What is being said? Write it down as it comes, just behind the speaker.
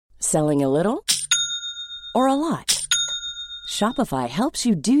Selling a little or a lot? Shopify helps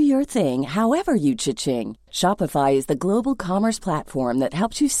you do your thing however you cha-ching. Shopify is the global commerce platform that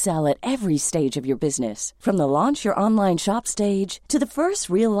helps you sell at every stage of your business. From the launch your online shop stage to the first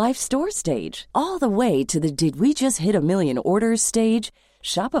real-life store stage, all the way to the did we just hit a million orders stage.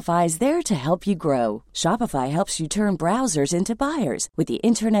 Shopify is there to help you grow. Shopify helps you turn browsers into buyers with the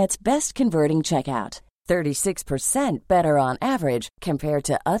internet's best converting checkout. 36% better on average compared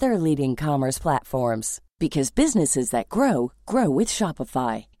to other leading commerce platforms. Because businesses that grow, grow with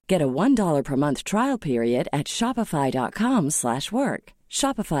Shopify. Get a $1 per month trial period at shopify.com/work.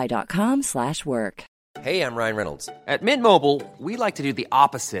 Shopify.com/work. Hey, I'm Ryan Reynolds. At Mint Mobile, we like to do the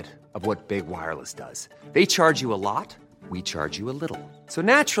opposite of what Big Wireless does. They charge you a lot, we charge you a little. So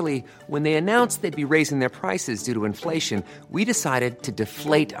naturally, when they announced they'd be raising their prices due to inflation, we decided to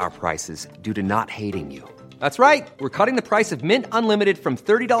deflate our prices due to not hating you. That's right. We're cutting the price of Mint Unlimited from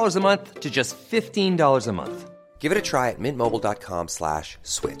 $30 a month to just $15 a month. Give it a try at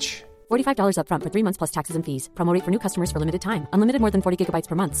mintmobile.com/switch. $45 up front for 3 months plus taxes and fees. Promo rate for new customers for limited time. Unlimited more than 40 gigabytes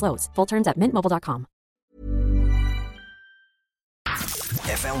per month. Slows full terms at mintmobile.com.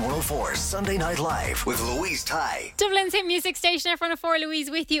 FM 104 Sunday Night Live with Louise Ty. Dublin's hit music station, F104, Louise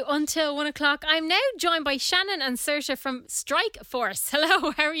with you until 1 o'clock. I'm now joined by Shannon and Saoirse from Strike Force.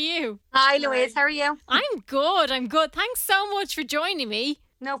 Hello, how are you? Hi Louise, how are you? I'm good. Thanks so much for joining me.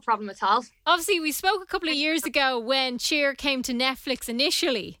 No problem at all. Obviously, we spoke a couple of years ago when Cheer came to Netflix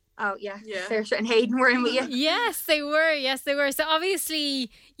initially. Oh, yeah. Saoirse and Hayden were in with you. Yes, they were. So obviously,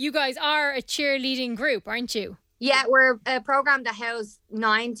 you guys are a cheerleading group, aren't you? Yeah, we're a programme that houses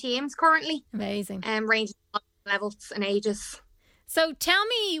 9 teams currently. Amazing. Ranging levels and ages. So tell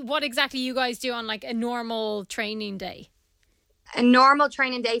me what exactly you guys do on like a normal training day. A normal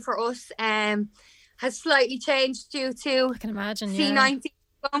training day for us has slightly changed due to I can imagine, C19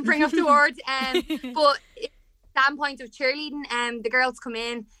 won't bring up the word. But standpoint of cheerleading, the girls come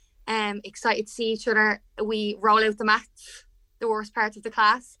in excited to see each other. We roll out the mats, the worst part of the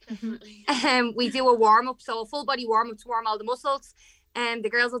class. We do a warm-up, so a full body warm-up to warm all the muscles. The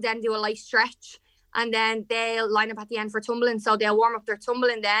girls will then do a light stretch, and then they'll line up at the end for tumbling. So they'll warm up their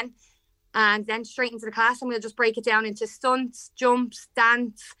tumbling then, and then straight into the class, and we'll just break it down into stunts, jumps,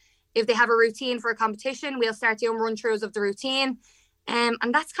 dance. If they have a routine for a competition, we'll start doing run-throughs of the routine. And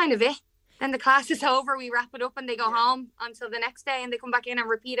that's kind of it. Then the class is over, we wrap it up and they go home until the next day, and they come back in and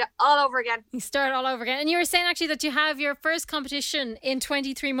repeat it all over again. You start all over again. And you were saying actually that you have your first competition in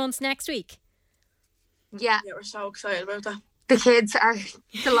 23 months next week. Yeah. Yeah, we're so excited about that. The kids are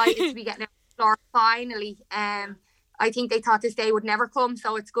delighted to be getting out on the floor finally. I think they thought this day would never come,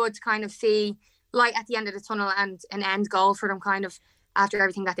 so it's good to kind of see light at the end of the tunnel and an end goal for them kind of after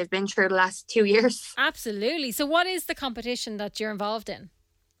everything that they've been through the last 2 years. Absolutely. So what is the competition that you're involved in?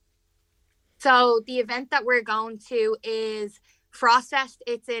 So the event that we're going to is Frostfest.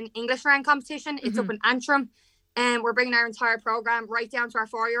 It's an English round competition. It's up in Antrim. And we're bringing our entire programme right down to our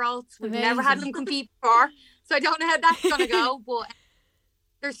 4-year-olds. We've never had them compete before, so I don't know how that's going to go. But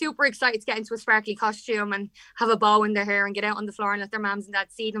they're super excited to get into a sparkly costume and have a bow in their hair and get out on the floor and let their mums and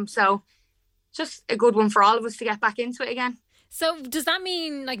dads see them. So just a good one for all of us to get back into it again. So does that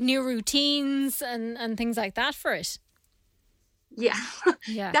mean like new routines and things like that for it? Yeah.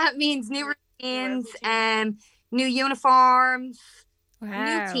 That means new routines, new uniforms,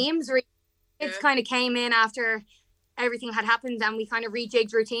 new teams. Kids kind of came in after everything had happened, and we kind of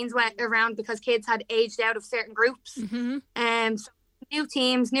rejigged routines went around because kids had aged out of certain groups. So new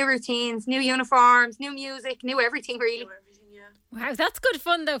teams, new routines, new uniforms, new music, new everything really. Wow, that's good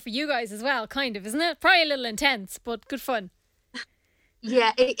fun though for you guys as well, kind of, isn't it? Probably a little intense, but good fun.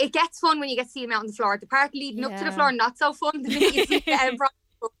 Yeah, it gets fun when you get to see them out on the floor. The part leading up to the floor, not so fun.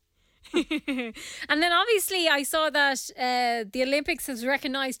 And then obviously I saw that the Olympics has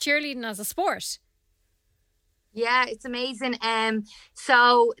recognised cheerleading as a sport. Yeah, it's amazing.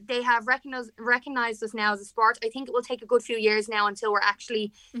 So they have recognised us now as a sport. I think it will take a good few years now until we're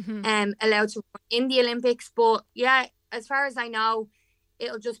actually allowed to run in the Olympics. But yeah, as far as I know,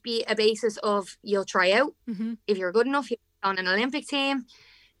 it'll just be a basis of you'll try out. If you're good enough, you'll be on an Olympic team.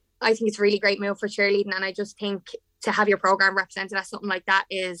 I think it's a really great move for cheerleading, and I just think to have your program represented as something like that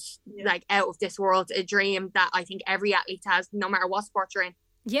is like out of this world, a dream that I think every athlete has, no matter what sport you're in.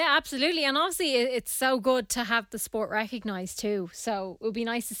 Yeah, absolutely. And obviously it's so good to have the sport recognised too. So it would be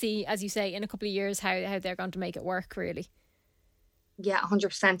nice to see, as you say, in a couple of years how they're going to make it work, really. Yeah,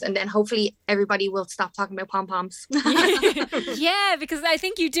 100%. And then hopefully everybody will stop talking about pom-poms. Yeah, because I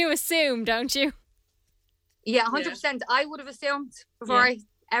think you do assume, don't you? Yeah, 100%. I would have assumed before I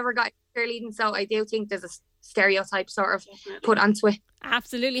ever got cheerleading. So I do think there's stereotype sort of put onto it.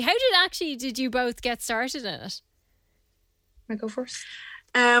 Absolutely. How did you both get started in it? I go first.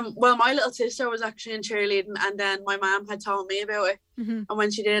 Well, my little sister was actually in cheerleading, and then my mum had told me about it. And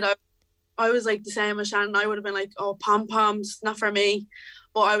when she did, I was like the same as Shannon. I would have been like, oh, pom-poms, not for me.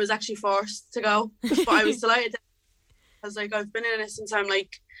 But I was actually forced to go. But I was delighted. Because like I've been in it since I'm like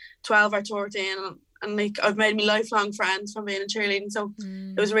 12 or 13, and like I've made me lifelong friends from being in cheerleading. So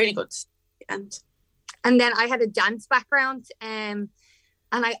it was really good. And then I had a dance background, and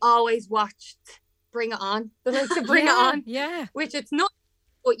I always watched Bring It On. The likes of Bring It On. Yeah. Which it's not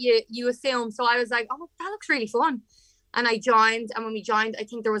what you assume. So I was like, oh, that looks really fun. And I joined, and when we joined, I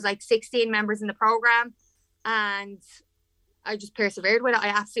think there was like 16 members in the program, and I just persevered with it. I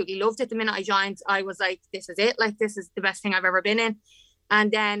absolutely loved it. The minute I joined, I was like, this is it. Like, this is the best thing I've ever been in.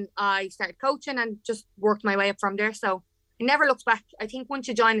 And then I started coaching and just worked my way up from there. So I never looked back. I think once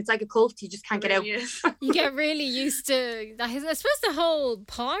you join, it's like a cult. You just can't get out. You get really used to, I suppose, the whole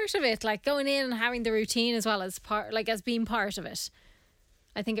part of it, like going in and having the routine as well as as being part of it.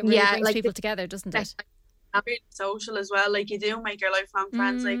 I think it really brings like people together, doesn't it? I'm really social as well. Like, you do make your lifelong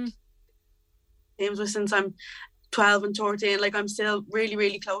friends. Like, James was since I'm 12 and 13. Like, I'm still really,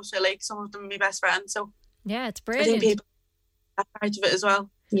 really close to like some of them, my best friends. So yeah, it's brilliant. I think people are part of it as well.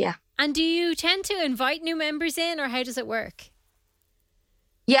 Yeah. And do you tend to invite new members in, or how does it work?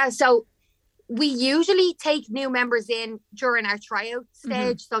 Yeah, so we usually take new members in during our tryout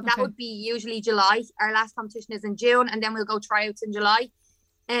stage. So that would be usually July. Our last competition is in June, and then we'll go tryouts in July.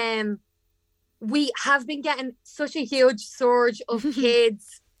 We have been getting such a huge surge of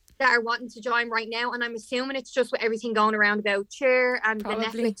kids that are wanting to join right now, and I'm assuming it's just with everything going around about Cheer and the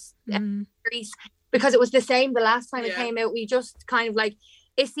Netflix series, because it was the same the last time it came out. We just kind of like,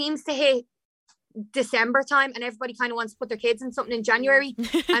 it seems to hit December time and everybody kind of wants to put their kids in something in January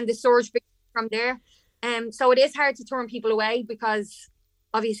and the surge begins from there. So it is hard to turn people away, because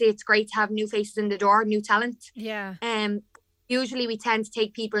obviously it's great to have new faces in the door, new talent. Yeah. Usually we tend to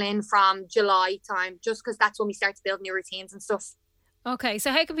take people in from July time, just because that's when we start to build new routines and stuff. Okay,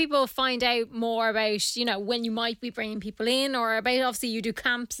 so how can people find out more about, when you might be bringing people in, or about, obviously you do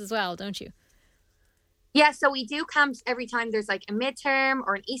camps as well, don't you? Yeah, so we do camps every time there's like a midterm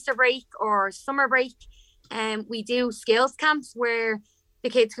or an Easter break or summer break. We do skills camps where the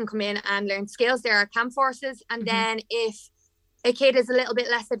kids can come in and learn skills. There are camp forces. And then if a kid is a little bit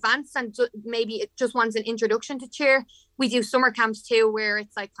less advanced and maybe it just wants an introduction to cheer, we do summer camps too, where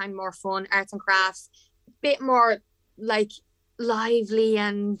it's like kind of more fun, arts and crafts, a bit more like lively,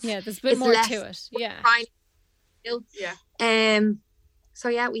 and there's a bit more to it. So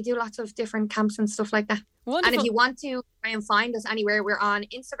yeah, we do lots of different camps and stuff like that. Wonderful. And if you want to try and find us anywhere, we're on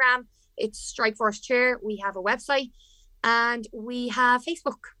Instagram. It's Strikeforce Cheer. We have a website and we have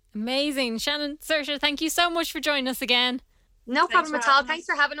Facebook. Amazing. Shannon, Saoirse, thank you so much for joining us again. No problem at all. Thanks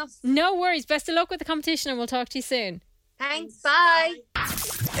for having us. No worries. Best of luck with the competition, and we'll talk to you soon. Thanks. Bye.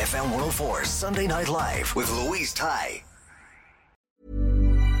 FM 104 Sunday Night Live with Louise Ty.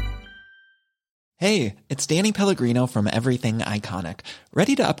 Hey, it's Danny Pellegrino from Everything Iconic.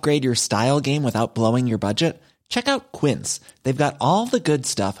 Ready to upgrade your style game without blowing your budget? Check out Quince. They've got all the good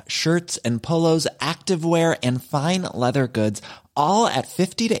stuff, shirts and polos, activewear, and fine leather goods, all at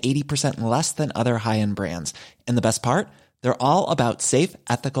 50 to 80% less than other high-end brands. And the best part? They're all about safe,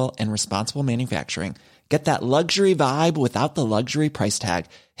 ethical, and responsible manufacturing. Get that luxury vibe without the luxury price tag.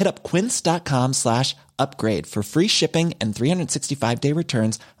 Hit up quince.com/upgrade for free shipping and 365-day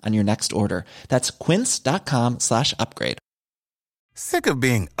returns on your next order. That's quince.com/upgrade. Sick of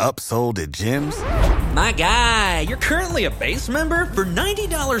being upsold at gyms? My guy, you're currently a base member. For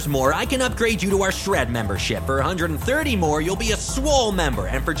 $90 more, I can upgrade you to our Shred membership. For $130 more, you'll be a Swole member.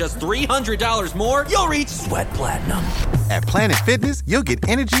 And for just $300 more, you'll reach Sweat Platinum. At Planet Fitness, you'll get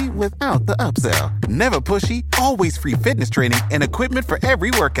energy without the upsell. Never pushy, always free fitness training and equipment for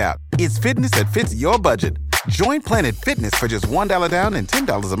every workout. It's fitness that fits your budget. Join Planet Fitness for just $1 down and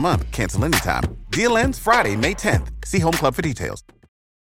 $10 a month. Cancel anytime. Deal ends Friday, May 10th. See Home Club for details.